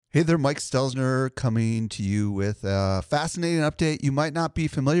Hey there, Mike Stelzner coming to you with a fascinating update you might not be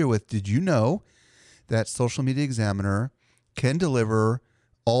familiar with. Did you know that Social Media Examiner can deliver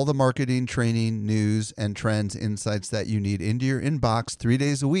all the marketing, training, news, and trends insights that you need into your inbox 3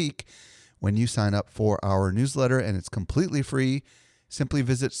 days a week when you sign up for our newsletter, and it's completely free. Simply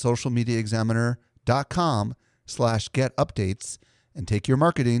visit socialmediaexaminer.com/get-updates and take your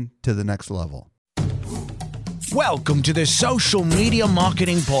marketing to the next level. Welcome to the Social Media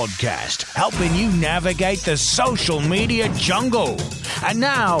Marketing Podcast, helping you navigate the social media jungle. And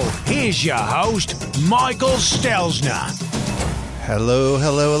now, here's your host, Michael Stelzner. Hello,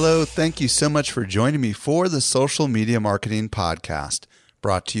 hello, hello. Thank you so much for joining me for the Social Media Marketing Podcast,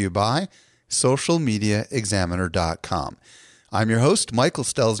 brought to you by socialmediaexaminer.com. I'm your host, Michael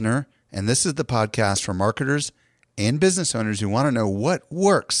Stelzner, and this is the podcast for marketers and business owners who want to know what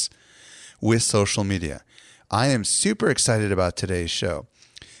works with social media. I am super excited about today's show.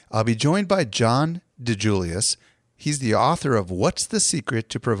 I'll be joined by John DeJulius. He's the author of What's the Secret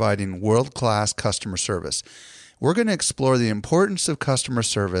to Providing World-Class Customer Service. We're going to explore the importance of customer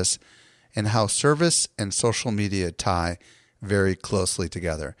service and how service and social media tie very closely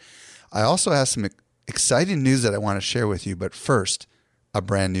together. I also have some exciting news that I want to share with you, but first, a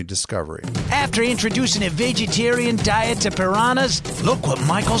brand new discovery. After introducing a vegetarian diet to piranhas, look what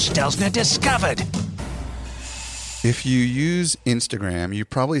Michael Stelzner discovered. If you use Instagram,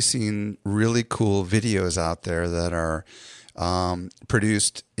 you've probably seen really cool videos out there that are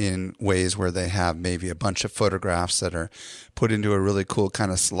produced in ways where they have maybe a bunch of photographs that are put into a really cool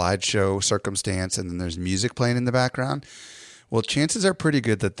kind of slideshow circumstance, and then there's music playing in the background. Well, chances are pretty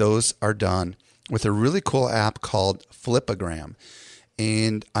good that those are done with a really cool app called Flipagram.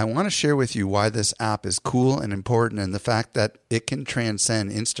 And I want to share with you why this app is cool and important, and the fact that it can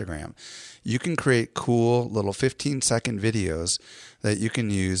transcend Instagram. You can create cool little 15-second videos that you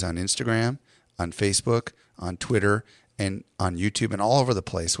can use on Instagram, on Facebook, on Twitter, and on YouTube, and all over the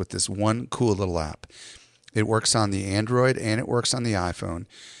place with this one cool little app. It works on the Android and it works on the iPhone.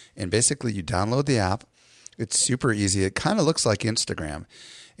 And basically, you download the app. It's super easy. It kind of looks like Instagram.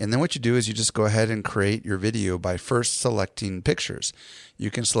 And then what you do is you just go ahead and create your video by first selecting pictures.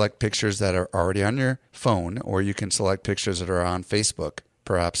 You can select pictures that are already on your phone, or you can select pictures that are on Facebook.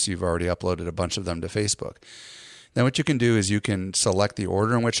 Perhaps you've already uploaded a bunch of them to Facebook. Then what you can do is you can select the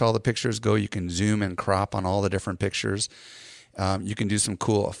order in which all the pictures go. You can zoom and crop on all the different pictures. You can do some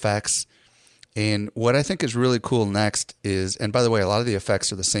cool effects. And what I think is really cool next is, and by the way, a lot of the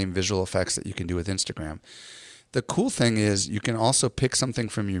effects are the same visual effects that you can do with Instagram. The cool thing is you can also pick something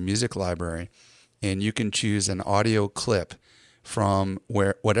from your music library, and you can choose an audio clip from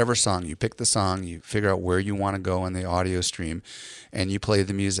whatever song. You pick the song, you figure out where you want to go in the audio stream, and you play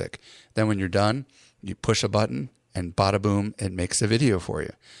the music. Then when you're done, you push a button, and bada boom, it makes a video for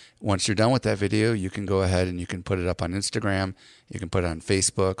you. Once you're done with that video, you can go ahead and you can put it up on Instagram, you can put it on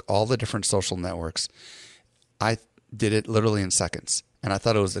Facebook, all the different social networks. I did it literally in seconds, and I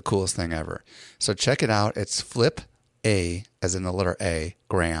thought it was the coolest thing ever. So check it out. It's Flip, A, as in the letter A,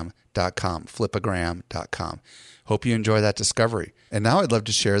 gram.com, flipagram.com. Hope you enjoy that discovery. And now I'd love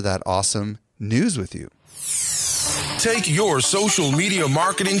to share that awesome news with you. Take your social media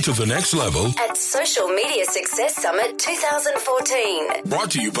marketing to the next level at Social Media Success Summit 2014.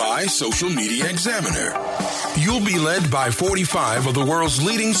 Brought to you by Social Media Examiner. You'll be led by 45 of the world's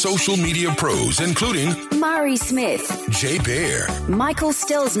leading social media pros, including Mari Smith, Jay Baer, Michael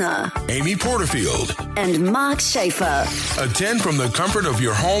Stelzner, Amy Porterfield, and Mark Schaefer. Attend from the comfort of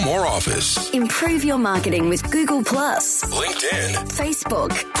your home or office. Improve your marketing with Google+, LinkedIn,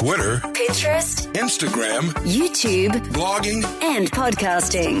 Facebook, Twitter, Pinterest, Instagram, YouTube, blogging, and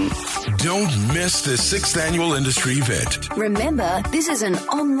podcasting. Don't miss the 6th annual industry event. Remember, this is an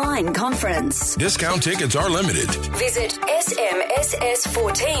online conference. Discount tickets are limited. Visit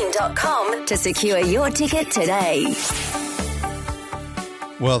smss14.com to secure your ticket today.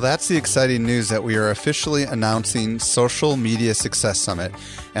 Well, that's the exciting news that we are officially announcing Social Media Success Summit.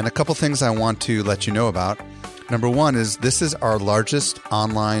 And a couple things I want to let you know about. Number one is this is our largest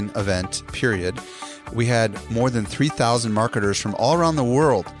online event, period. We had more than 3,000 marketers from all around the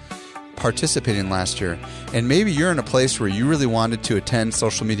world participating last year. And maybe you're in a place where you really wanted to attend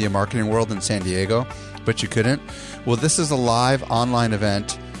Social Media Marketing World in San Diego, but you couldn't. Well, this is a live online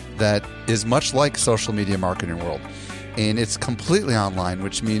event that is much like Social Media Marketing World. And it's completely online,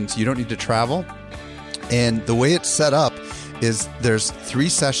 which means you don't need to travel. And the way it's set up is there's 3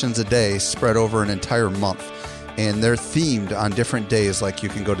 sessions a day spread over an entire month. And they're themed on different days, like you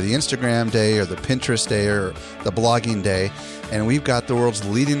can go to the Instagram day or the Pinterest day or the blogging day. And we've got the world's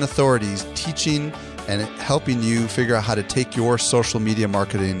leading authorities teaching and helping you figure out how to take your social media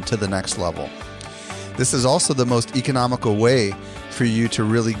marketing to the next level. This is also the most economical way for you to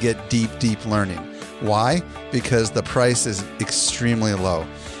really get deep learning. Why? Because the price is extremely low.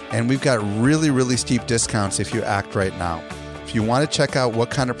 And we've got really steep discounts if you act right now. If you want to check out what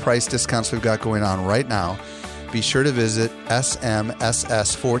kind of price discounts we've got going on right now, be sure to visit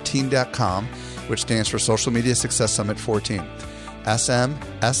smss14.com, which stands for Social Media Success Summit 14.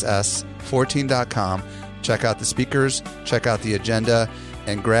 smss14.com. Check out the speakers, check out the agenda,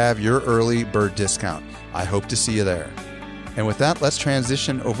 and grab your early bird discount. I hope to see you there. And with that, let's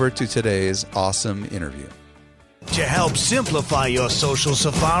transition over to today's awesome interview. To help simplify your social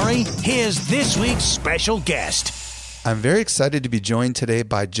safari, here's this week's special guest. I'm very excited to be joined today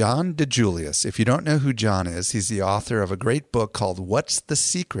by John DeJulius. If you don't know who John is, he's the author of a great book called What's the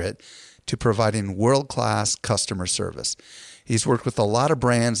Secret to Providing World-Class Customer Service. He's worked with a lot of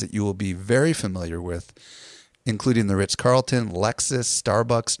brands that you will be very familiar with, including the Ritz-Carlton, Lexus,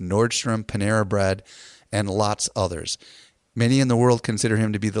 Starbucks, Nordstrom, Panera Bread, and lots others. Many in the world consider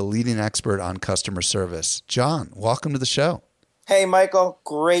him to be the leading expert on customer service. John, welcome to the show. Hey, Michael.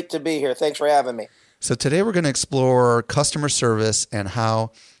 Great to be here. Thanks for having me. So today we're going to explore customer service and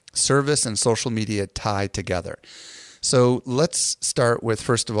how service and social media tie together. So let's start with,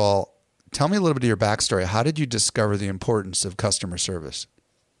 first of all, tell me a little bit of your backstory. How did you discover the importance of customer service?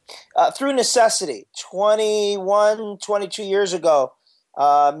 Through necessity. 22 years ago,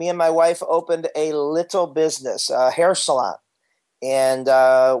 me and my wife opened a little business, a hair salon. And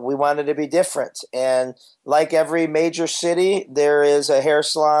we wanted to be different. And like every major city, there is a hair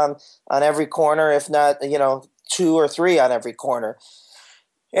salon on every corner, if not, 2 or 3 on every corner.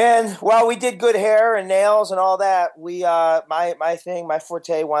 And while we did good hair and nails and all that, we my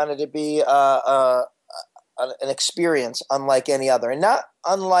forte wanted to be an experience unlike any other, and not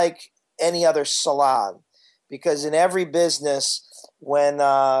unlike any other salon, because in every business, when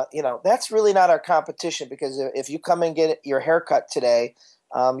that's really not our competition, because if you come and get your haircut today,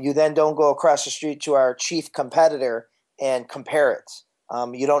 you then don't go across the street to our chief competitor and compare it.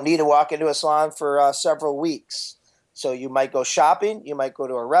 You don't need to walk into a salon for several weeks. So you might go shopping, you might go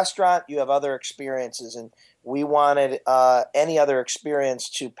to a restaurant, you have other experiences, and we wanted any other experience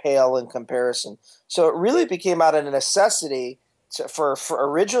to pale in comparison. So it really became out of necessity for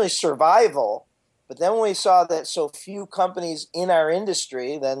originally survival. But then when we saw that so few companies in our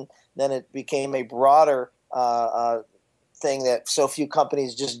industry, then it became a broader thing that so few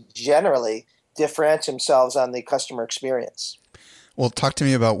companies just generally differentiate themselves on the customer experience. Well, talk to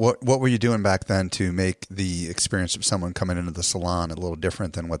me about what were you doing back then to make the experience of someone coming into the salon a little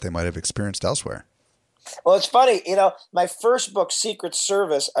different than what they might have experienced elsewhere? Well, it's funny, my first book, Secret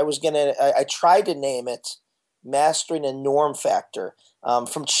Service, I tried to name it Mastering a Norm Factor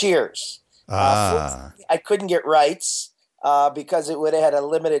from Cheers. I couldn't get rights because it would have had a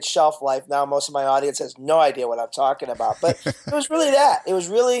limited shelf life. Now most of my audience has no idea what I'm talking about. But it was really that. It was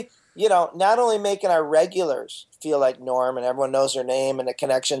really, not only making our regulars feel like Norm and everyone knows their name and the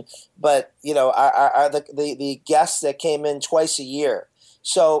connection, but, the guests that came in twice a year.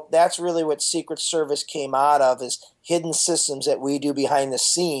 So that's really what Secret Service came out of, is hidden systems that we do behind the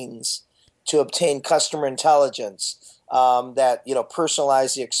scenes to obtain customer intelligence. That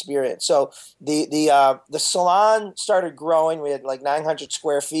personalize the experience. So the salon started growing. We had like 900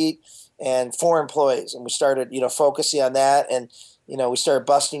 square feet and 4 employees, and we started focusing on that. And we started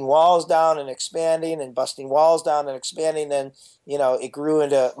busting walls down and expanding, and busting walls down and expanding. And it grew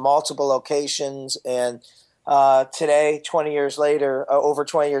into multiple locations. And today, 20 years later, over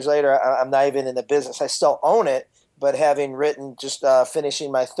 20 years later, I'm not even in the business. I still own it, but having written, just finishing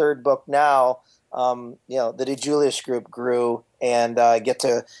my 3rd book now. The DeJulius Group grew, and get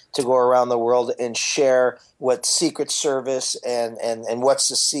to go around the world and share what Secret Service and What's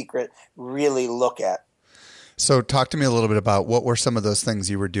the Secret really look at. So talk to me a little bit about what were some of those things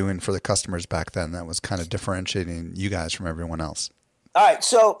you were doing for the customers back then that was kind of differentiating you guys from everyone else. All right.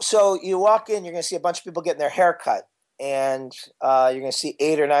 So you walk in, you're going to see a bunch of people getting their hair cut, and you're going to see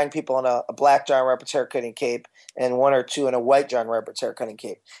 8 or 9 people in a black John Roberts haircutting cape and 1 or 2 in a white John Roberts haircutting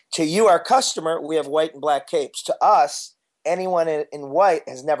cape. To you, our customer, we have white and black capes. To us, anyone in white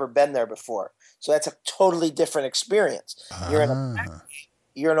has never been there before. So that's a totally different experience. You're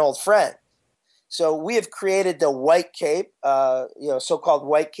an old friend. So we have created the white cape, so-called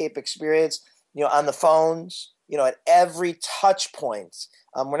white cape experience, on the phones, at every touch point.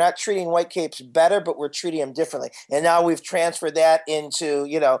 We're not treating white capes better, but we're treating them differently. And now we've transferred that into,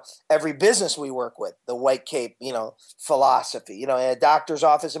 every business we work with, the white cape, philosophy. In a doctor's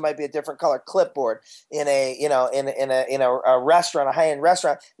office, it might be a different color clipboard. In a restaurant, a high-end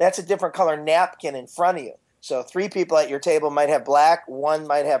restaurant, that's a different color napkin in front of you. So 3 people at your table might have black, 1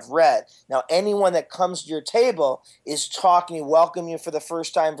 might have red. Now, anyone that comes to your table is talking to you, welcoming you for the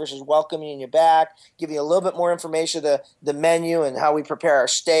first time versus welcoming you back, giving you a little bit more information, the menu and how we prepare our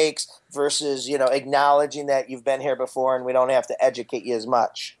steaks versus, acknowledging that you've been here before and we don't have to educate you as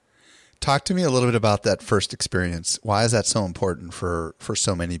much. Talk to me a little bit about that first experience. Why is that so important for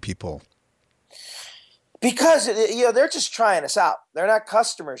so many people? Because, they're just trying us out. They're not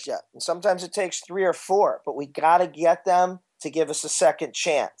customers yet. And sometimes it takes 3 or 4, but we got to get them to give us a second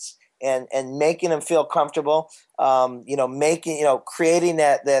chance and making them feel comfortable, creating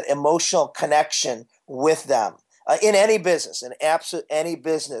that emotional connection with them in any business, in absolute any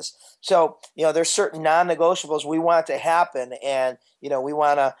business. So, there's certain non-negotiables we want to happen. And, we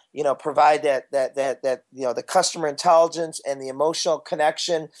want to, provide that, the customer intelligence and the emotional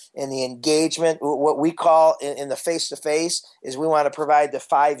connection and the engagement. What we call in the face-to-face is we want to provide the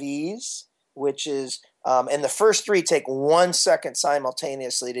 5 E's, which is, and the first 3 take 1 second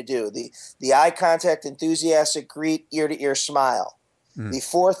simultaneously to do. The eye contact, enthusiastic greet, ear-to-ear smile. The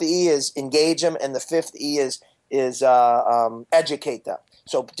 4th E is engage them, and the 5th E is educate them.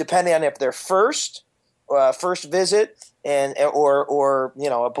 So depending on if they're first visit or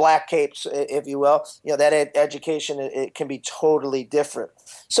a black cape, if you will, that education, it can be totally different.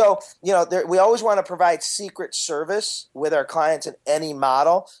 So, we always want to provide secret service with our clients in any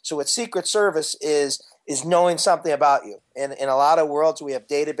model. So what secret service is knowing something about you. And in a lot of worlds, we have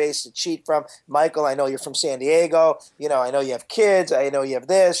database to cheat from. Michael, I know you're from San Diego. I know you have kids. I know you have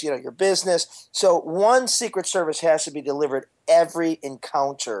this, your business. So one secret service has to be delivered every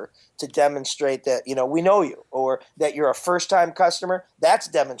encounter to demonstrate that, we know you, or that you're a first-time customer. That's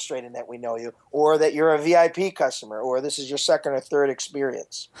demonstrating that we know you, or that you're a VIP customer, or this is your second or third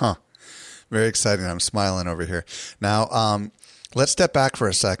experience. Huh. Very exciting. I'm smiling over here. Now, let's step back for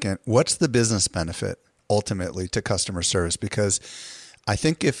a second. What's the business benefit ultimately to customer service? Because I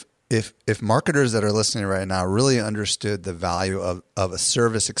think if marketers that are listening right now really understood the value of a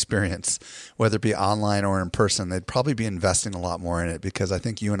service experience, whether it be online or in person, they'd probably be investing a lot more in it, because I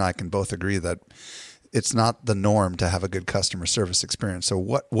think you and I can both agree that it's not the norm to have a good customer service experience. So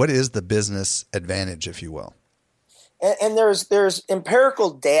what is the business advantage, if you will? And there's empirical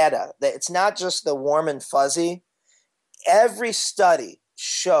data that it's not just the warm and fuzzy. Every study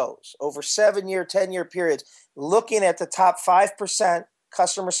shows over 7-year, 10-year periods, looking at the top 5%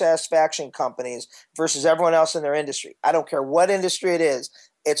 customer satisfaction companies versus everyone else in their industry. I don't care what industry it is,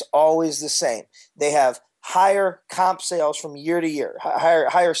 it's always the same. They have higher comp sales from year to year,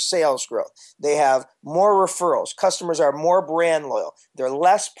 higher sales growth. They have more referrals. Customers are more brand loyal. They're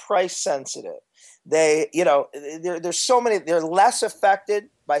less price sensitive. There's so many, they're less affected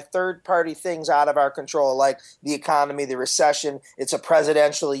by third-party things out of our control, like the economy, the recession, it's a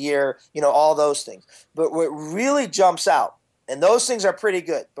presidential year, all those things. But what really jumps out, and those things are pretty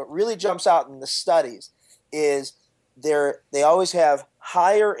good, but really jumps out in the studies is they always have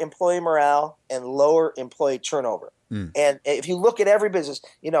higher employee morale and lower employee turnover. And if you look at every business,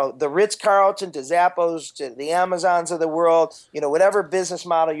 the Ritz-Carlton to Zappos to the Amazons of the world, whatever business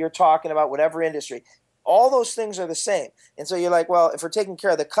model you're talking about, whatever industry, all those things are the same. And so you're like, well, if we're taking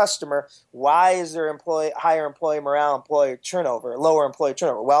care of the customer, why is there higher employee morale, employee turnover, lower employee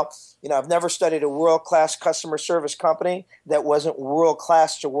turnover? Well, I've never studied a world-class customer service company that wasn't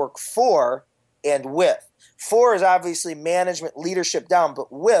world-class to work for and with. For is obviously management, leadership down,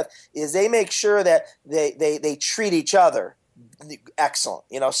 but with is they make sure that they treat each other excellent,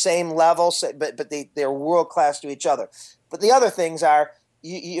 same level, but they're world-class to each other. But the other things are,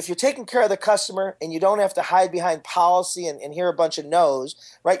 if you're taking care of the customer and you don't have to hide behind policy and hear a bunch of no's,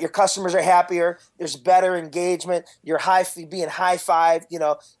 right? Your customers are happier. There's better engagement. You're being high-fived,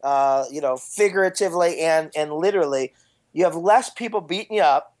 figuratively and literally. You have less people beating you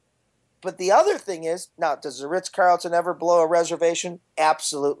up. But the other thing is, now, does the Ritz-Carlton ever blow a reservation?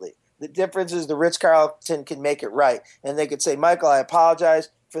 Absolutely. The difference is the Ritz-Carlton can make it right. And they could say, Michael, I apologize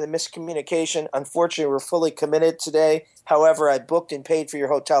for the miscommunication. Unfortunately, we're fully committed today. However, I booked and paid for your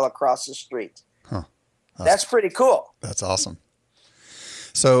hotel across the street. Huh. That's pretty cool. That's awesome.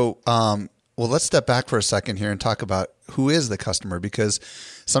 So, well, let's step back for a second here and talk about who is the customer, because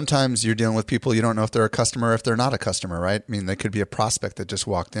sometimes you're dealing with people you don't know if they're a customer or if they're not a customer, right? I mean, they could be a prospect that just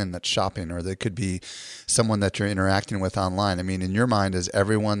walked in that's shopping, or they could be someone that you're interacting with online. I mean, in your mind, is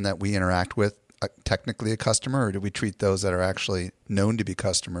everyone that we interact with technically a customer, or do we treat those that are actually known to be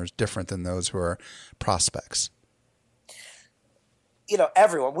customers different than those who are prospects?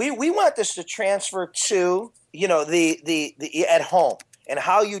 Everyone. We want this to transfer to, the at home and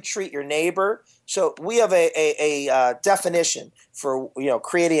how you treat your neighbor. So we have a definition for,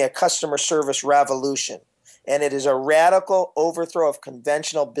 creating a customer service revolution. And it is a radical overthrow of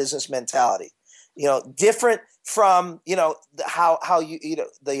conventional business mentality. Different from, how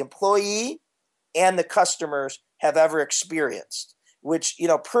the employee and the customers have ever experienced, which,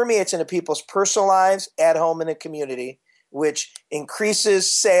 permeates into people's personal lives, at home, in the community, which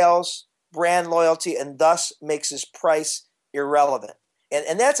increases sales, brand loyalty, and thus makes his price irrelevant.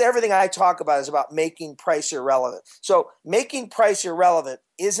 And that's everything I talk about, is about making price irrelevant. So making price irrelevant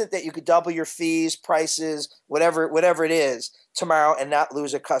isn't that you could double your fees, prices, whatever it is tomorrow and not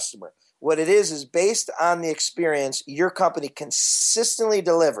lose a customer. What it is based on the experience your company consistently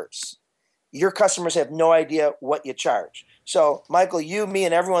delivers. Your customers have no idea what you charge. So, Michael, you, me,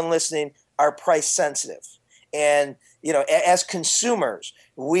 and everyone listening are price sensitive. And, as consumers,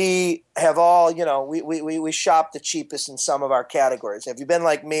 we have all, we shop the cheapest in some of our categories. If you've been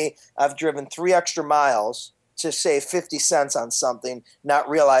like me, I've driven 3 extra miles to save 50 cents on something, not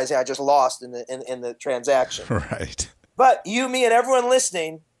realizing I just lost in the transaction. Right. But you, me, and everyone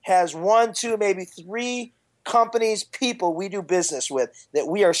listening has 1, 2, maybe 3 companies, people we do business with that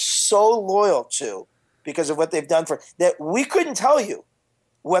we are so loyal to because of what they've done that we couldn't tell you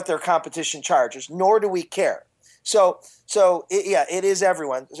what their competition charges, nor do we care. So it is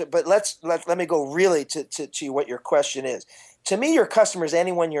everyone. But let me go really to what your question is. To me, your customer is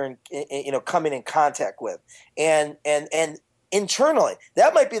anyone you're coming in contact with, and internally,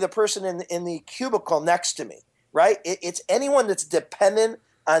 that might be the person in the cubicle next to me, right? It's anyone that's dependent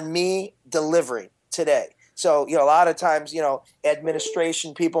on me delivering today. So, a lot of times,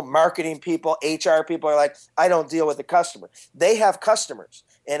 administration people, marketing people, HR people are like, I don't deal with the customer. They have customers.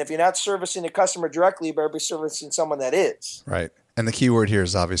 And if you're not servicing the customer directly, you better be servicing someone that is. Right. And the key word here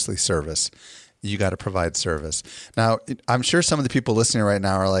is obviously service. You got to provide service. Now, I'm sure some of the people listening right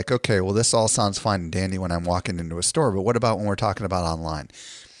now are like, okay, well, this all sounds fine and dandy when I'm walking into a store, but what about when we're talking about online?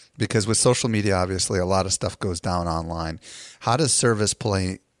 Because with social media, obviously, a lot of stuff goes down online. How does service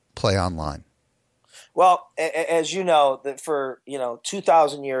play online? Well, as you know, that for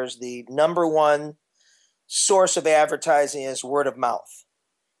 2,000 years, the number one source of advertising is word of mouth.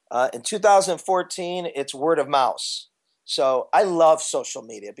 In 2014, it's word of mouse. So I love social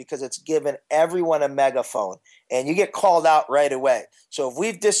media because it's given everyone a megaphone, and you get called out right away. So if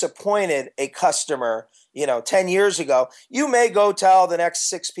we've disappointed a customer, 10 years ago, you may go tell the next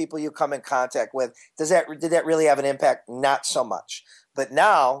 6 people you come in contact with. Did that really have an impact? Not so much. But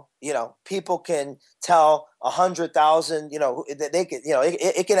now, people can tell 100,000, they can,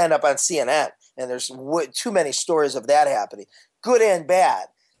 it can end up on CNN, and there's too many stories of that happening, good and bad.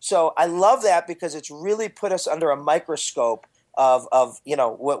 So I love that because it's really put us under a microscope of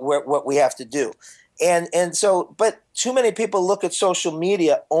what we have to do. And so, but too many people look at social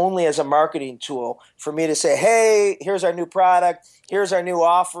media only as a marketing tool for me to say, hey, here's our new product, here's our new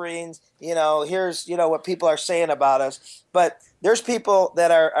offerings, here's, what people are saying about us. But there's people that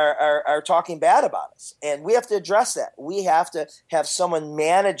are talking bad about us, and we have to address that. We have to have someone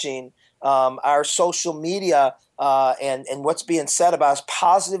managing our social media and what's being said about us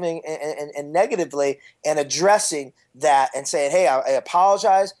positively and negatively, and addressing that and saying, hey, I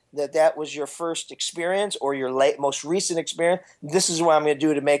apologize that was your first experience or your most recent experience. This is what I'm going to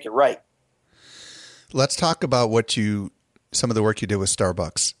do to make it right. Let's talk about some of the work you did with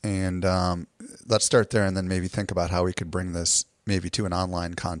Starbucks, and let's start there and then maybe think about how we could bring this maybe to an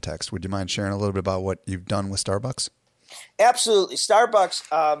online context. Would you mind sharing a little bit about what you've done with Starbucks? Absolutely.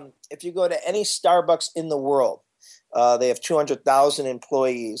 Starbucks, if you go to any Starbucks in the world, they have 200,000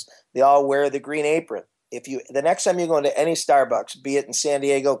 employees. They all wear the green apron. The next time you go into any Starbucks, be it in San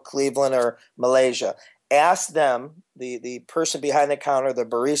Diego, Cleveland, or Malaysia, ask them, the person behind the counter, the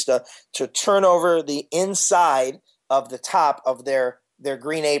barista, to turn over the inside of the top of their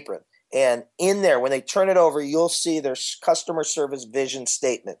green apron. And in there, when they turn it over, you'll see their customer service vision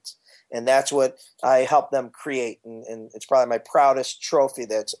statement. And that's what I helped them create. And it's probably my proudest trophy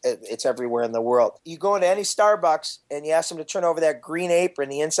it's everywhere in the world. You go into any Starbucks and you ask them to turn over that green apron,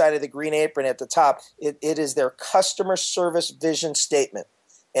 the inside of the green apron at the top, it is their customer service vision statement.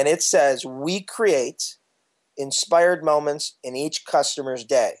 And it says, we create inspired moments in each customer's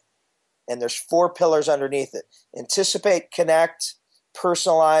day. And there's 4 pillars underneath it: anticipate, connect,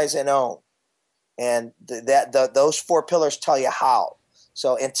 personalize, and own. And those 4 pillars tell you how.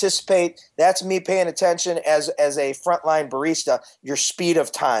 So anticipate, that's me paying attention as a frontline barista, your speed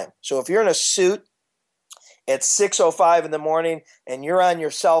of time. So if you're in a suit at 6:05 in the morning and you're on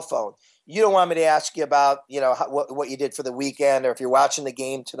your cell phone, you don't want me to ask you about, what you did for the weekend, or if you're watching the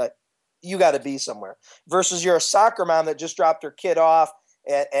game tonight. You got to be somewhere. Versus you're a soccer mom that just dropped her kid off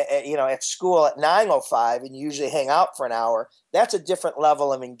at school at 9:05 and you usually hang out for an hour. That's a different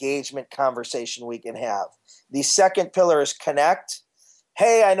level of engagement conversation we can have. The second pillar is connect.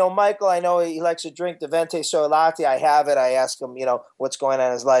 Hey, I know Michael. I know he likes to drink the Venti Soy Latte. I have it. I ask him, what's going on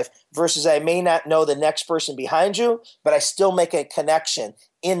in his life. Versus I may not know the next person behind you, but I still make a connection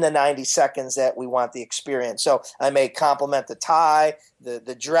in the 90 seconds that we want the experience. So I may compliment the tie,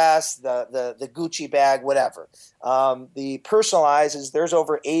 the dress, the Gucci bag, whatever. The personalize is there's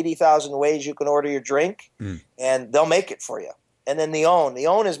over 80,000 ways you can order your drink, and they'll make it for you. And then the own. The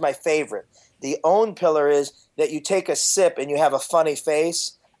own is my favorite. The own pillar is that you take a sip and you have a funny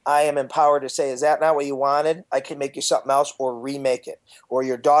face. I am empowered to say, is that not what you wanted? I can make you something else or remake it. Or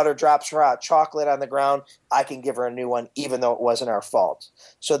your daughter drops her hot chocolate on the ground. I can give her a new one, even though it wasn't our fault.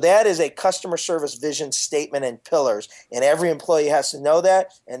 So that is a customer service vision statement and pillars. And every employee has to know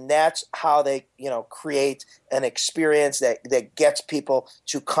that. And that's how they, create an experience that gets people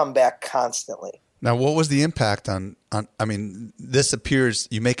to come back constantly. Now, what was the impact on, this appears,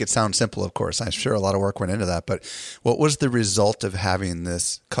 you make it sound simple, of course. I'm sure a lot of work went into that, but what was the result of having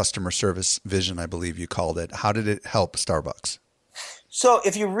this customer service vision, I believe you called it? How did it help Starbucks? So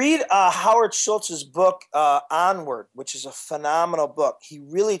if you read Howard Schultz's book, Onward, which is a phenomenal book, he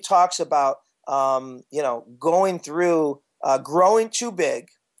really talks about, going through growing too big.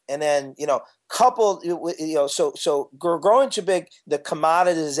 And then, coupled, so growing too big, the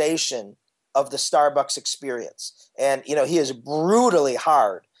commoditization of the Starbucks experience. And, he is brutally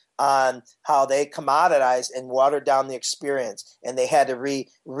hard on how they commoditized and watered down the experience. And they had to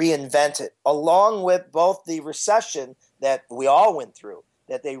reinvent it, along with both the recession that we all went through,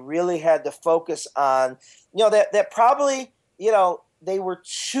 that they really had to focus on, that probably, they were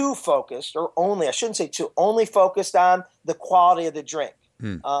too focused, or only, I shouldn't say too, only focused on the quality of the drink.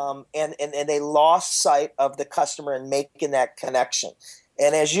 And they lost sight of the customer and making that connection.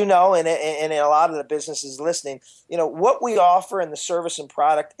 And as you know, and a lot of the businesses listening, what we offer in the service and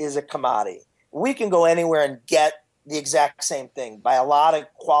product is a commodity. We can go anywhere and get the exact same thing by a lot of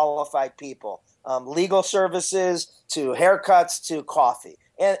qualified people, legal services to haircuts to coffee,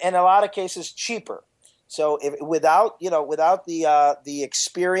 and in a lot of cases cheaper. So without the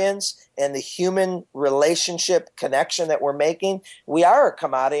experience and the human relationship connection that we're making, we are a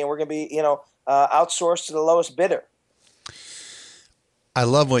commodity, and we're going to be outsourced to the lowest bidder. I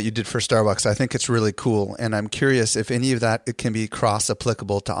love what you did for Starbucks. I think it's really cool. And I'm curious if any of that it can be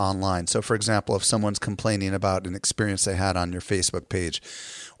cross-applicable to online. So, for example, if someone's complaining about an experience they had on your Facebook page,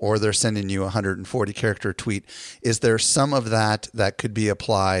 or they're sending you a 140-character tweet, is there some of that could be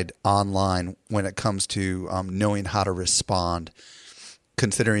applied online when it comes to knowing how to respond,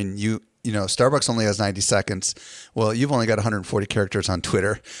 considering Starbucks only has 90 seconds. Well, you've only got 140 characters on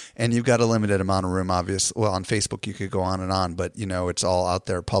Twitter, and you've got a limited amount of room, obviously. Well, on Facebook, you could go on and on, but, it's all out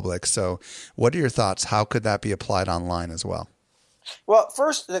there public. So what are your thoughts? How could that be applied online as well? Well,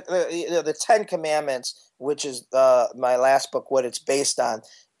 first, the 10 Commandments, which is my last book, what it's based on.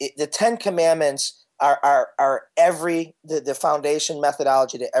 The 10 Commandments are the foundation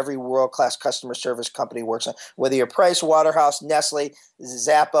methodology that every world-class customer service company works on. Whether you're Price Waterhouse, Nestle,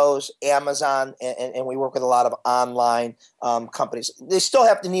 Zappos, Amazon, and we work with a lot of online companies. They still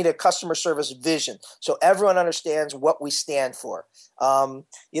have to need a customer service vision, so everyone understands what we stand for. And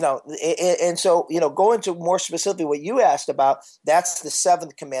so going to more specifically what you asked about, that's the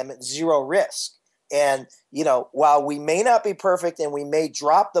seventh commandment: zero risk. And, while we may not be perfect and we may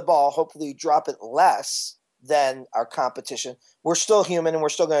drop the ball, hopefully drop it less than our competition, we're still human and we're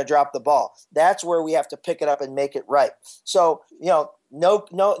still going to drop the ball. That's where we have to pick it up and make it right. So, no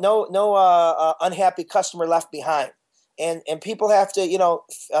unhappy customer left behind. And people have to,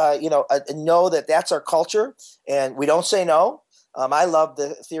 know that that's our culture, and we don't say no. I love the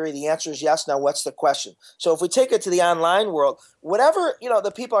theory. The answer is yes. Now, what's the question? So if we take it to the online world, whatever,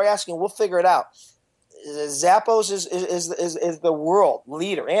 the people are asking, we'll figure it out. Zappos is the world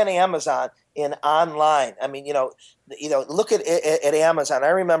leader, and Amazon in online. I mean, look at Amazon. I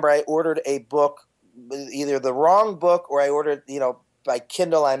remember I ordered a book, either the wrong book or I ordered, by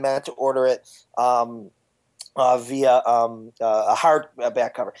Kindle. I meant to order it via a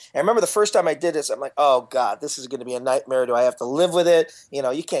hardback cover. And I remember the first time I did this, I'm like, oh God, this is going to be a nightmare. Do I have to live with it?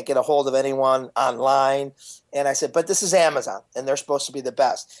 You can't get a hold of anyone online. And I said, but this is Amazon, and they're supposed to be the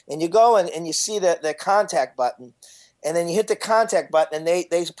best. And you go and you see the contact button, And then you hit the contact button, and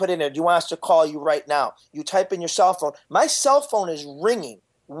they put in there, do you want us to call you right now? You type in your cell phone. My cell phone is ringing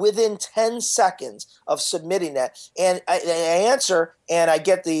within 10 seconds of submitting that. And I answer, and I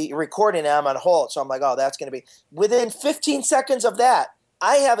get the recording, and I'm on hold. So I'm like, oh, that's going to be. Within 15 seconds of that,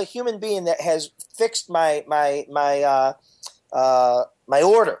 I have a human being that has fixed my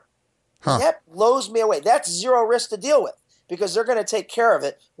order. Huh. That blows me away. That's zero risk to deal with because they're going to take care of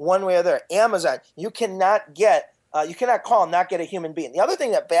it one way or the other. Amazon, you cannot call and not get a human being. The other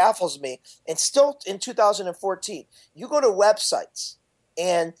thing that baffles me, and still in 2014, you go to websites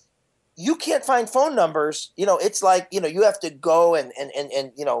and you can't find phone numbers. It's like, you have to go and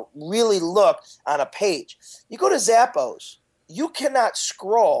really look on a page. You go to Zappos, you cannot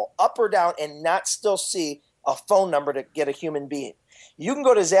scroll up or down and not still see a phone number to get a human being. You can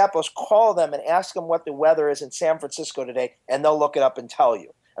go to Zappos, call them, and ask them what the weather is in San Francisco today, and they'll look it up and tell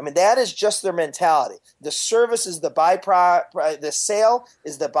you. I mean, that is just their mentality. The service is the byproduct. The sale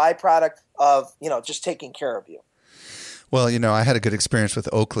is the byproduct of, just taking care of you. Well, I had a good experience with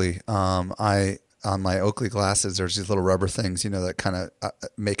Oakley. On my Oakley glasses, there's these little rubber things, that kind of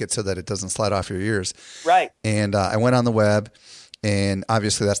make it so that it doesn't slide off your ears. Right. And I went on the web. And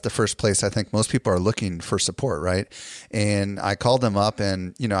obviously that's the first place I think most people are looking for support, right? And I called them up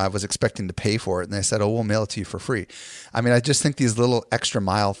and, I was expecting to pay for it. And they said, oh, we'll mail it to you for free. I mean, I just think these little extra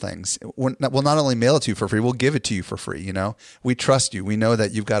mile things, we'll not only mail it to you for free, we'll give it to you for free, We trust you. We know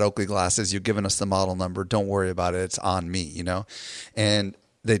that you've got Oakley glasses. You've given us the model number. Don't worry about it. It's on me, And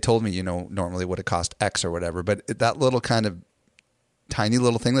they told me, normally would it cost X or whatever. But that little kind of tiny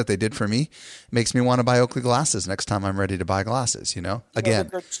little thing that they did for me makes me want to buy Oakley glasses next time I'm ready to buy glasses, again.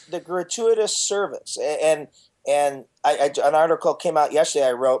 The gratuitous service. And an article came out yesterday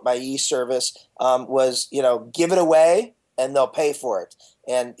I wrote, my e-service was, give it away and they'll pay for it.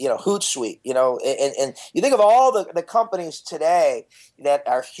 And, Hootsuite, and you think of all the companies today that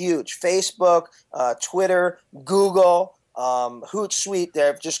are huge, Facebook, Twitter, Google, Hootsuite,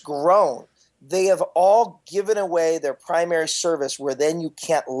 they've just grown. They have all given away their primary service where then you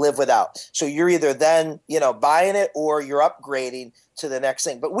can't live without. So you're either then, buying it or you're upgrading to the next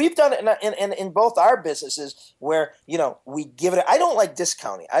thing. But we've done it in both our businesses where, we give it. I don't like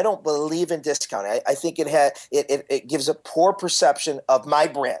discounting. I don't believe in discounting. I think it gives a poor perception of my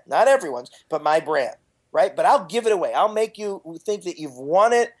brand. Not everyone's, but my brand, right? But I'll give it away. I'll make you think that you've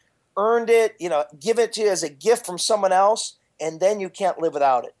won it, earned it, give it to you as a gift from someone else, and then you can't live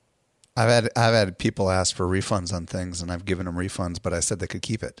without it. I've had people ask for refunds on things, and I've given them refunds, but I said they could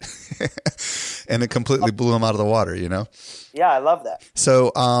keep it, and it completely blew them out of the water. Yeah, I love that.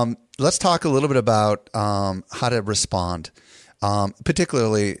 So let's talk a little bit about how to respond,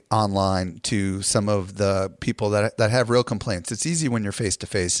 particularly online, to some of the people that have real complaints. It's easy when you're face to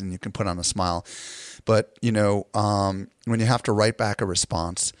face and you can put on a smile, but when you have to write back a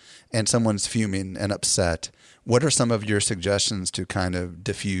response and someone's fuming and upset. What are some of your suggestions to kind of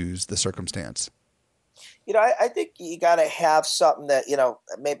diffuse the circumstance? I think you got to have something that,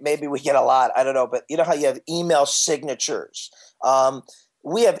 maybe we get a lot. I don't know. But how you have email signatures?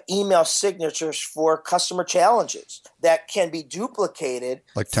 We have email signatures for customer challenges that can be duplicated.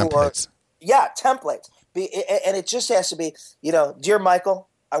 Like templates. Templates. And it just has to be, dear Michael,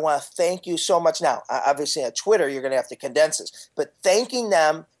 I want to thank you so much. Now, obviously on Twitter, you're going to have to condense this. But thanking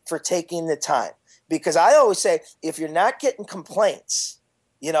them for taking the time. Because I always say, if you're not getting complaints,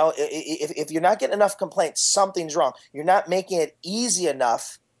 if you're not getting enough complaints, something's wrong. You're not making it easy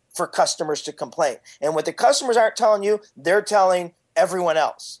enough for customers to complain. And what the customers aren't telling you, they're telling everyone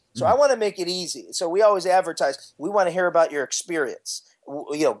else. So I want to make it easy. So we always advertise, we want to hear about your experience.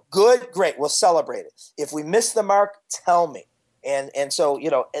 Good, great, we'll celebrate it. If we miss the mark, tell me. And so,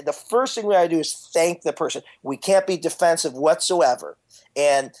 the first thing we got to do is thank the person. We can't be defensive whatsoever.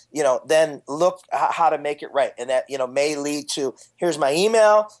 And, then look how to make it right. And that, may lead to, here's my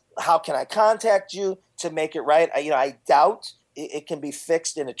email. How can I contact you to make it right? I doubt it can be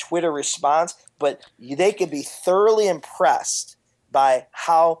fixed in a Twitter response, but they can be thoroughly impressed by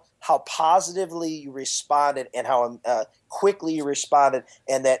how positively you responded and how quickly you responded,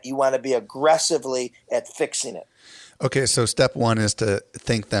 and that you want to be aggressively at fixing it. Okay, so step one is to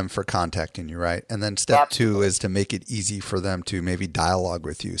thank them for contacting you, right? And then step two is to make it easy for them to maybe dialogue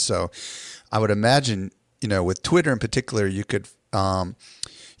with you. So I would imagine, with Twitter in particular, you could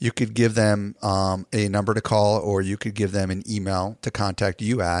give them a number to call, or you could give them an email to contact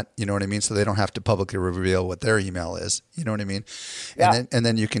you at, you know what I mean? So they don't have to publicly reveal what their email is, you know what I mean? Yeah. And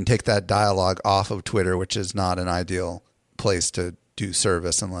then you can take that dialogue off of Twitter, which is not an ideal place to do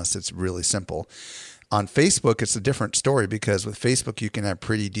service unless it's really simple. On Facebook, it's a different story, because with Facebook, you can have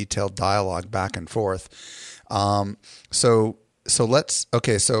pretty detailed dialogue back and forth. So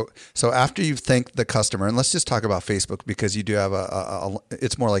after you've thanked the customer, and let's just talk about Facebook because you do have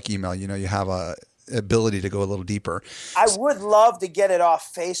it's more like email, you have a ability to go a little deeper. I would love to get it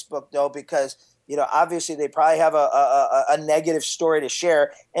off Facebook though, because obviously they probably have a negative story to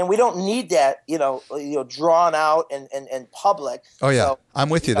share, and we don't need that, drawn out and public. Oh yeah, so, I'm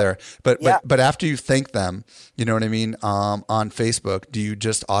with you there. But after you thank them, you know what I mean? On Facebook, do you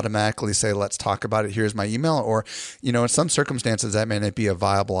just automatically say, "Let's talk about it. Here's my email," or in some circumstances that may not be a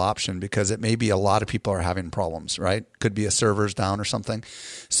viable option because it may be a lot of people are having problems, right? Could be a server's down or something.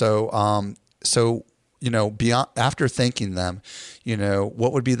 So beyond after thanking them,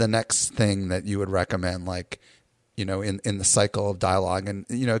 what would be the next thing that you would recommend, like, in the cycle of dialogue? And,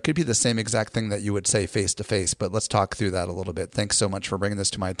 it could be the same exact thing that you would say face to face, but let's talk through that a little bit. Thanks so much for bringing this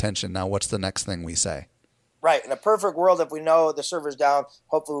to my attention. Now, what's the next thing we say? Right. In a perfect world, if we know the server's down,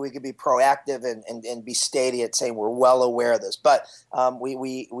 hopefully we could be proactive and be steady at saying we're well aware of this. But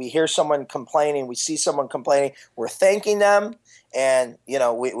we hear someone complaining, we see someone complaining, we're thanking them, and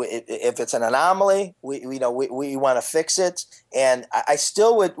if it's an anomaly, we want to fix it. And I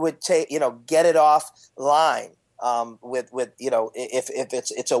still would take get it offline with if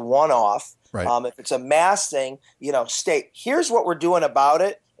it's a one-off. Right. If it's a mass thing, state here's what we're doing about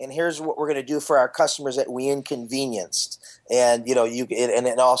it. And here's what we're going to do for our customers that we inconvenienced, and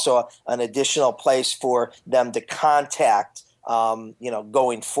and also an additional place for them to contact,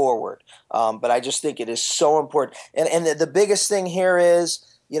 going forward. But I just think it is so important. And the biggest thing here is,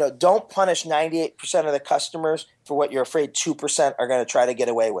 don't punish 98% of the customers for what you're afraid 2% are going to try to get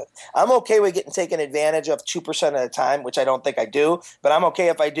away with. I'm okay with getting taken advantage of 2% of the time, which I don't think I do, but I'm okay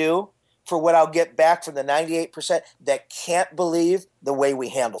if I do, for what I'll get back from the 98% that can't believe the way we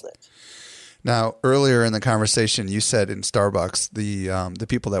handled it. Now, earlier in the conversation, you said in Starbucks, the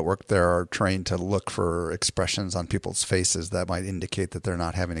people that work there are trained to look for expressions on people's faces that might indicate that they're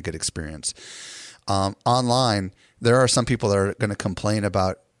not having a good experience. Online, there are some people that are going to complain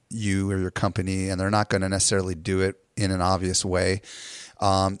about you or your company, and they're not going to necessarily do it in an obvious way.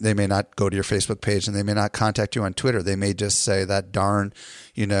 They may not go to your Facebook page, and they may not contact you on Twitter. They may just say that darn,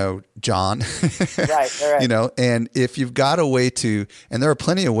 John, right. And if you've got a way to, and there are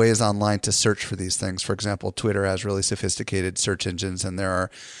plenty of ways online to search for these things. For example, Twitter has really sophisticated search engines, and there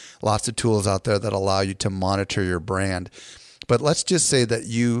are lots of tools out there that allow you to monitor your brand. But let's just say that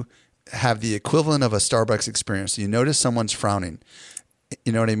you have the equivalent of a Starbucks experience. You notice someone's frowning.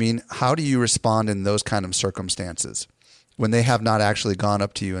 You know what I mean? How do you respond in those kind of circumstances when they have not actually gone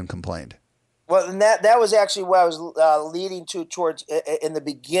up to you and complained? Well, and that was actually what I was leading towards in the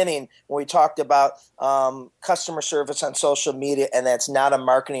beginning when we talked about customer service on social media, and that's not a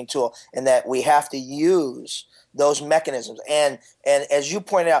marketing tool, and that we have to use those mechanisms. And as you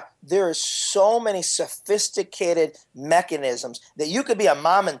pointed out, there are so many sophisticated mechanisms that you could be a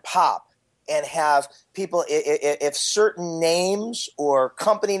mom and pop and have people, if certain names or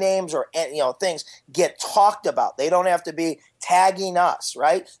company names or things get talked about, they don't have to be tagging us,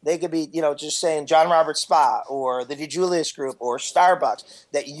 right? They could be just saying John Roberts Spa or the DeJulius Group or Starbucks,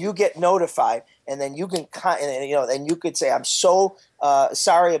 that you get notified, and then you can and you could say, I'm so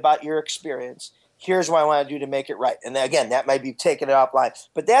sorry about your experience. Here's what I want to do to make it right. And again, that might be taking it offline,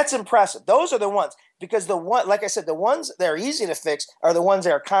 but that's impressive. Those are the ones. Because like I said, the ones that are easy to fix are the ones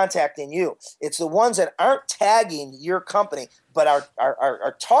that are contacting you. It's the ones that aren't tagging your company, but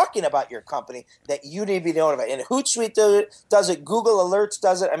are talking about your company that you need to be notified. And Hootsuite does it. Google Alerts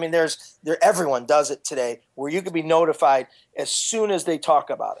does it. I mean, everyone does it today, where you can be notified as soon as they talk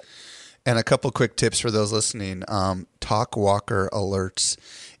about it. And a couple quick tips for those listening. TalkWalker Alerts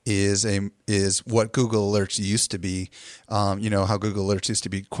is what Google Alerts used to be. How Google Alerts used to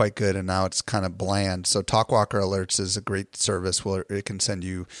be quite good, and now it's kind of bland. So TalkWalker Alerts is a great service where it can send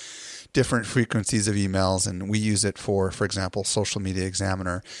you different frequencies of emails, and we use it for example, Social Media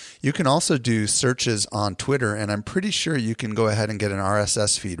Examiner. You can also do searches on Twitter, and I'm pretty sure you can go ahead and get an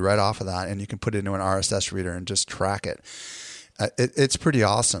RSS feed right off of that, and you can put it into an RSS reader and just track it. It's pretty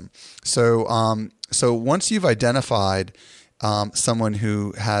awesome. So once you've identified someone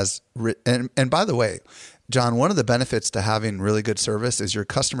who has and by the way, John, one of the benefits to having really good service is your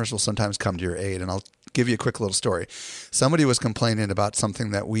customers will sometimes come to your aid. And I'll give you a quick little story. Somebody was complaining about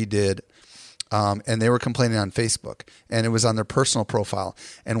something that we did, and they were complaining on Facebook, and it was on their personal profile.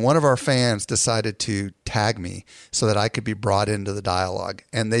 And one of our fans decided to tag me so that I could be brought into the dialogue.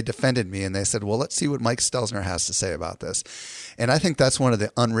 And they defended me, and they said, well, let's see what Mike Stelzner has to say about this. And I think that's one of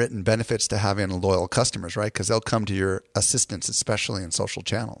the unwritten benefits to having loyal customers, right? Because they'll come to your assistance, especially in social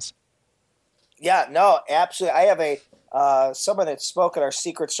channels. Yeah, no, absolutely. I have someone that spoke at our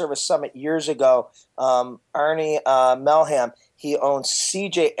Secret Service Summit years ago, Arnie Melham. He owns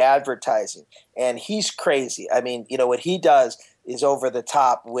CJ Advertising, and he's crazy. I mean, what he does is over the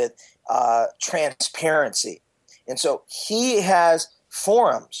top with transparency. And so he has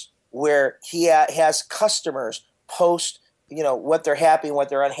forums where he has customers post, what they're happy and what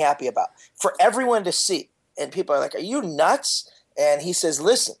they're unhappy about for everyone to see. And people are like, are you nuts? And he says,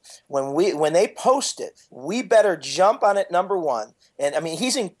 listen, when they post it, we better jump on it, number one. And I mean,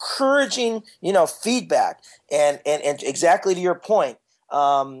 he's encouraging, feedback. And exactly to your point, a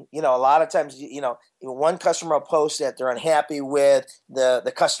lot of times, one customer will post that they're unhappy with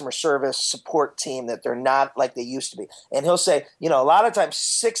the customer service support team, that they're not like they used to be. And he'll say, a lot of times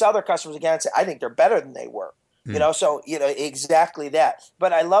 6 other customers again say, I think they're better than they were. So, exactly that.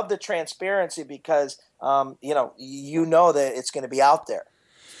 But I love the transparency because, that it's going to be out there.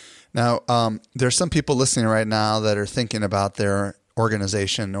 Now, there's some people listening right now that are thinking about their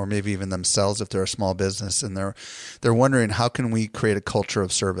organization or maybe even themselves if they're a small business, and they're wondering, how can we create a culture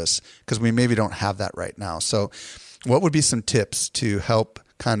of service? Because we maybe don't have that right now. So what would be some tips to help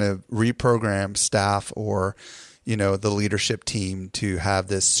kind of reprogram staff or, the leadership team to have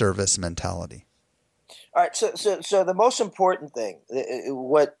this service mentality? All right. So the most important thing,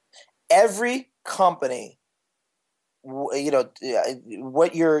 what every company,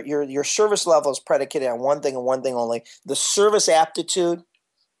 what your service level is predicated on one thing and one thing only: the service aptitude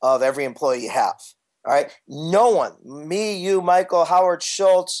of every employee you have. All right. No one, me, you, Michael, Howard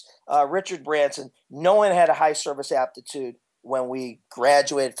Schultz, Richard Branson, no one had a high service aptitude when we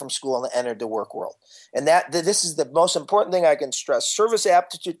graduated from school and entered the work world. And this is the most important thing I can stress. Service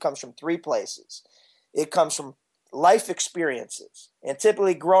aptitude comes from 3 places. It comes from life experiences. And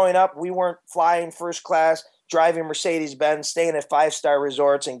typically growing up, we weren't flying first class, driving Mercedes-Benz, staying at 5-star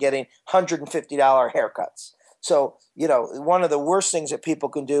resorts and getting $150 haircuts. So, one of the worst things that people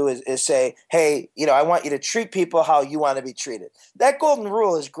can do is say, hey, I want you to treat people how you want to be treated. That golden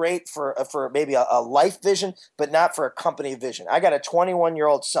rule is great for maybe a life vision, but not for a company vision. I got a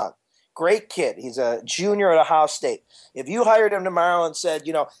 21-year-old son, great kid. He's a junior at Ohio State. If you hired him tomorrow and said,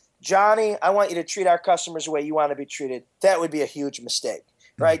 Johnny, I want you to treat our customers the way you want to be treated, that would be a huge mistake,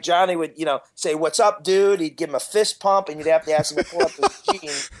 right? Johnny would, say, what's up, dude? He'd give him a fist pump, and you'd have to ask him to pull up his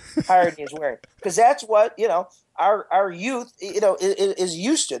jeans higher than he's wearing. Because that's what, our youth, is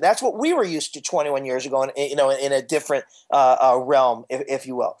used to. That's what we were used to 21 years ago, in a different realm, if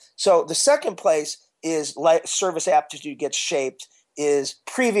you will. So the second place is service aptitude gets shaped is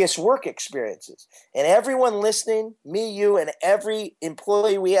previous work experiences. And everyone listening, me, you, and every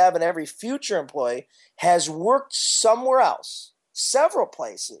employee we have and every future employee has worked somewhere else, several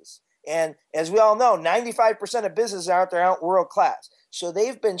places. And as we all know, 95% of businesses out there aren't world class. So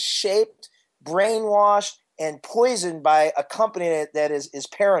they've been shaped, brainwashed, and poisoned by a company that is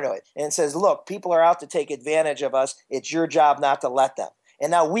paranoid and says, look, people are out to take advantage of us. It's your job not to let them. And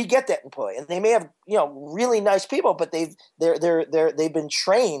now we get that employee, and they may have really nice people, but they've been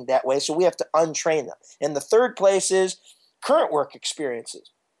trained that way, so we have to untrain them. And the third place is current work experiences.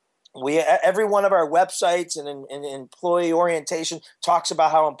 Every one of our websites and employee orientation talks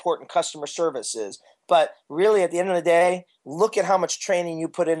about how important customer service is, but really at the end of the day, look at how much training you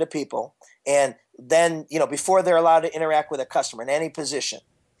put into people, and then before they're allowed to interact with a customer in any position,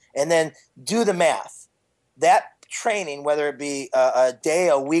 and then do the math. That training, whether it be a day,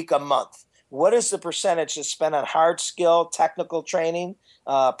 a week, a month, what is the percentage to spend on hard skill, technical training,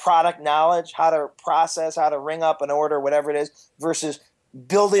 product knowledge, how to process, how to ring up an order, whatever it is, versus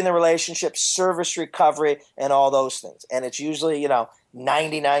building the relationship, service recovery, and all those things. And it's usually,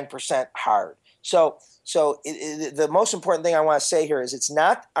 99% hard. So the most important thing I want to say here is it's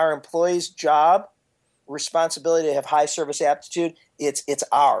not our employees' job responsibility to have high service aptitude. It's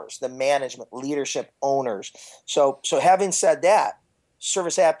ours, the management, leadership, owners. So having said that,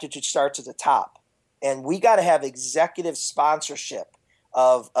 service aptitude starts at the top, and we got to have executive sponsorship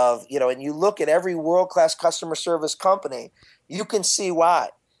of and you look at every world-class customer service company, you can see why.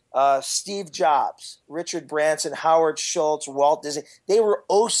 Steve Jobs, Richard Branson, Howard Schultz, Walt Disney, they were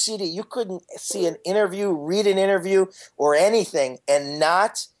OCD. You couldn't see an interview, read an interview or anything and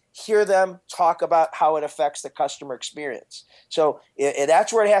not hear them talk about how it affects the customer experience. So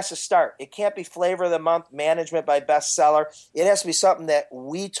that's where it has to start. It can't be flavor of the month, management by bestseller. It has to be something that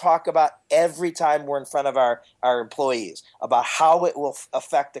we talk about every time we're in front of our employees, about how it will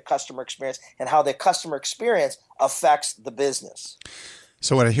affect the customer experience and how the customer experience affects the business.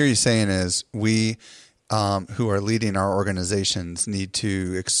 So what I hear you saying is we who are leading our organizations need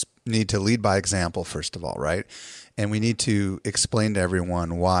to lead by example, first of all, right? And we need to explain to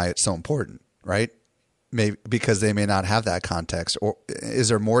everyone why it's so important, right? because they may not have that context? Or is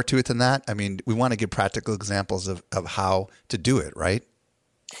there more to it than that? I mean, we want to give practical examples of how to do it, right?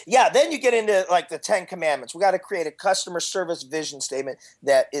 Yeah, then you get into like the 10 Commandments. We got to create a customer service vision statement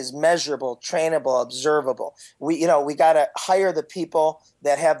that is measurable, trainable, observable. We got to hire the people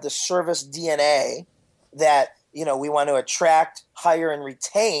that have the service DNA that, we want to attract, hire, and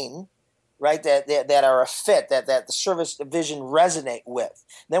retain, right? That are a fit, that the service vision resonate with.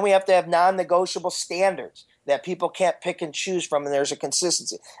 Then we have to have non-negotiable standards that people can't pick and choose from, and there's a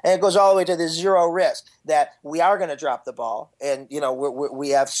consistency. And it goes all the way to the zero risk, that we are going to drop the ball, and we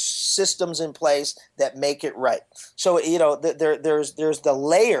have systems in place that make it right. So there's the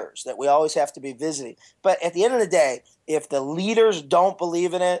layers that we always have to be visiting. But at the end of the day, if the leaders don't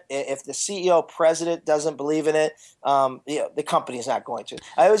believe in it, if the CEO, president doesn't believe in it, the company is not going to.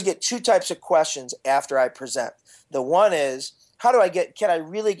 I always get two types of questions after I present. The one is, can I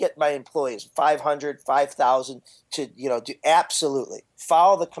really get my employees 500, 5,000 to, do absolutely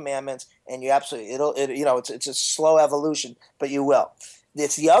follow the commandments, and you absolutely, it's a slow evolution, but you will.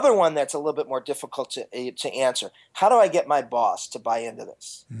 It's the other one that's a little bit more difficult to answer. How do I get my boss to buy into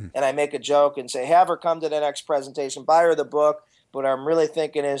this? Mm. And I make a joke and say, have her come to the next presentation, buy her the book. But what I'm really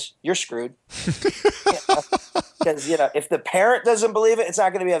thinking is, you're screwed. Because, if the parent doesn't believe it, it's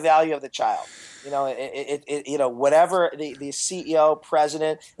not going to be a value of the child. Whatever the CEO,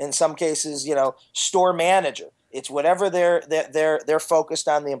 president, in some cases, store manager, it's whatever they're focused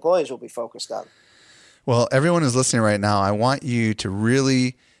on, the employees will be focused on. Well, everyone who's listening right now, I want you to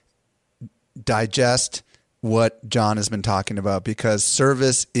really digest what John has been talking about, because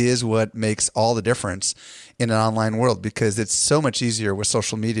service is what makes all the difference in an online world, because it's so much easier with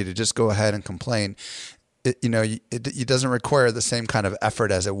social media to just go ahead and complain. It doesn't require the same kind of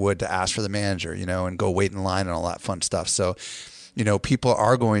effort as it would to ask for the manager, and go wait in line and all that fun stuff. So, people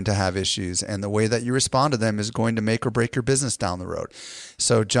are going to have issues, and the way that you respond to them is going to make or break your business down the road.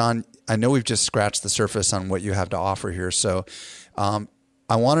 So, John, I know we've just scratched the surface on what you have to offer here. So,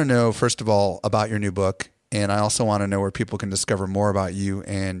 I want to know, first of all, about your new book. And I also want to know where people can discover more about you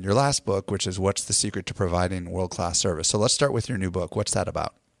and your last book, which is What's the Secret to Providing World-Class Service. So let's start with your new book. What's that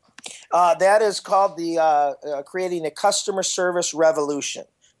about? That is called Creating a Customer Service Revolution,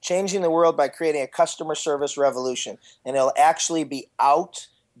 Changing the World by Creating a Customer Service Revolution. And it'll actually be out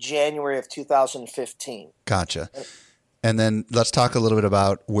January of 2015. Gotcha. And then let's talk a little bit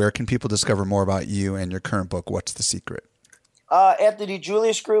about where can people discover more about you and your current book, What's the Secret? At the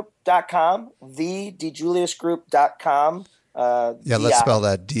DeJuliusGroup.com, theDeJuliusGroup.com. Let's spell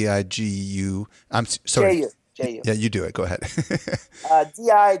that D-I-G-U. I'm sorry. J-U. Yeah, you do it. Go ahead.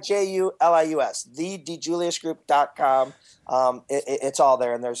 D-I-J-U-L-I-U-S, theDeJuliusGroup.com. It's all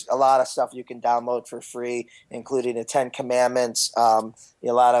there, and there's a lot of stuff you can download for free, including the 10 Commandments, a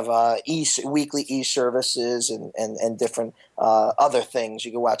lot of weekly e-services and different other things.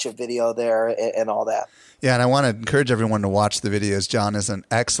 You can watch a video there and all that. Yeah, and I want to encourage everyone to watch the videos. John is an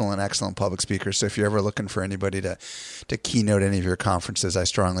excellent, excellent public speaker. So if you're ever looking for anybody to keynote any of your conferences, I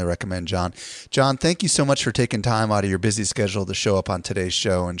strongly recommend John. John, thank you so much for taking time out of your busy schedule to show up on today's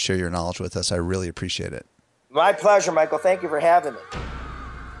show and share your knowledge with us. I really appreciate it. My pleasure, Michael. Thank you for having me.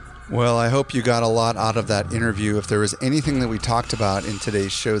 Well, I hope you got a lot out of that interview. If there was anything that we talked about in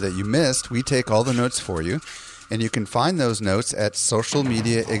today's show that you missed, we take all the notes for you. And you can find those notes at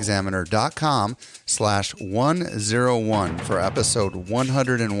socialmediaexaminer.com/101 for episode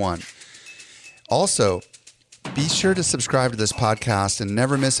 101. Also, be sure to subscribe to this podcast and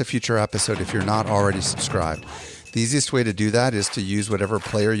never miss a future episode if you're not already subscribed. The easiest way to do that is to use whatever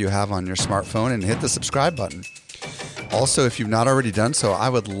player you have on your smartphone and hit the subscribe button. Also, if you've not already done so, I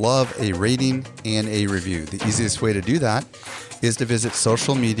would love a rating and a review. The easiest way to do that is to visit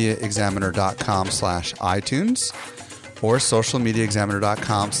socialmediaexaminer.com/iTunes or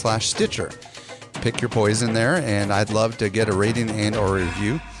socialmediaexaminer.com/Stitcher. Pick your poison there, and I'd love to get a rating and or a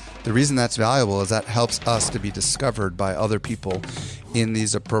review. The reason that's valuable is that helps us to be discovered by other people in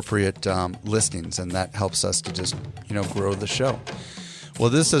these appropriate listings, and that helps us to just, grow the show. Well,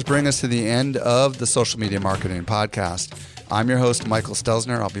 this does bring us to the end of the Social Media Marketing Podcast. I'm your host, Michael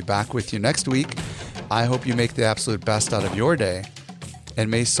Stelzner. I'll be back with you next week. I hope you make the absolute best out of your day, and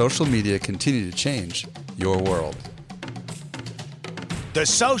may social media continue to change your world. The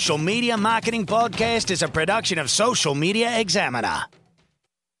Social Media Marketing Podcast is a production of Social Media Examiner.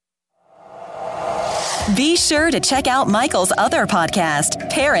 Be sure to check out Michael's other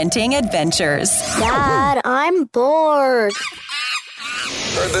podcast, Parenting Adventures. Dad, I'm bored.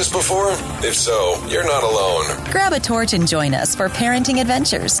 Heard this before? If so, you're not alone. Grab a torch and join us for Parenting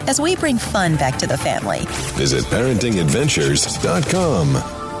Adventures as we bring fun back to the family. Visit parentingadventures.com.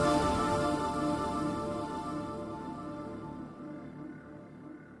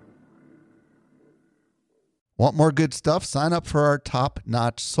 Want more good stuff? Sign up for our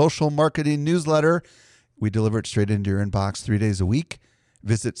top-notch social marketing newsletter. We deliver it straight into your inbox 3 days a week.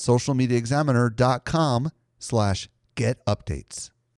 Visit socialmediaexaminer.com/get updates.